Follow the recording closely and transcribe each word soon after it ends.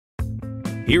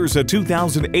Here's a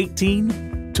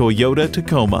 2018 Toyota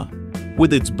Tacoma.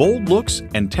 With its bold looks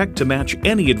and tech to match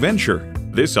any adventure,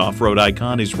 this off-road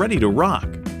icon is ready to rock.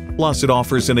 Plus, it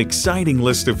offers an exciting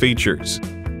list of features: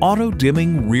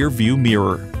 auto-dimming rear-view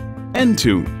mirror,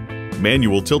 N-Tune,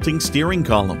 manual tilting steering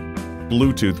column,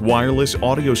 Bluetooth wireless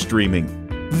audio streaming,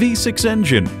 V6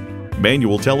 engine,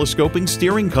 manual telescoping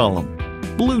steering column,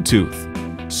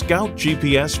 Bluetooth, Scout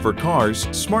GPS for cars,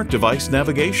 smart device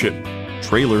navigation,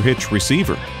 trailer hitch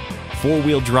receiver,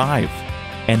 four-wheel drive,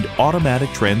 and automatic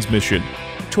transmission.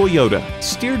 Toyota,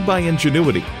 steered by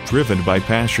ingenuity, driven by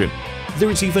passion.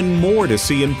 There's even more to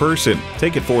see in person.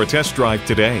 Take it for a test drive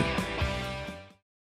today.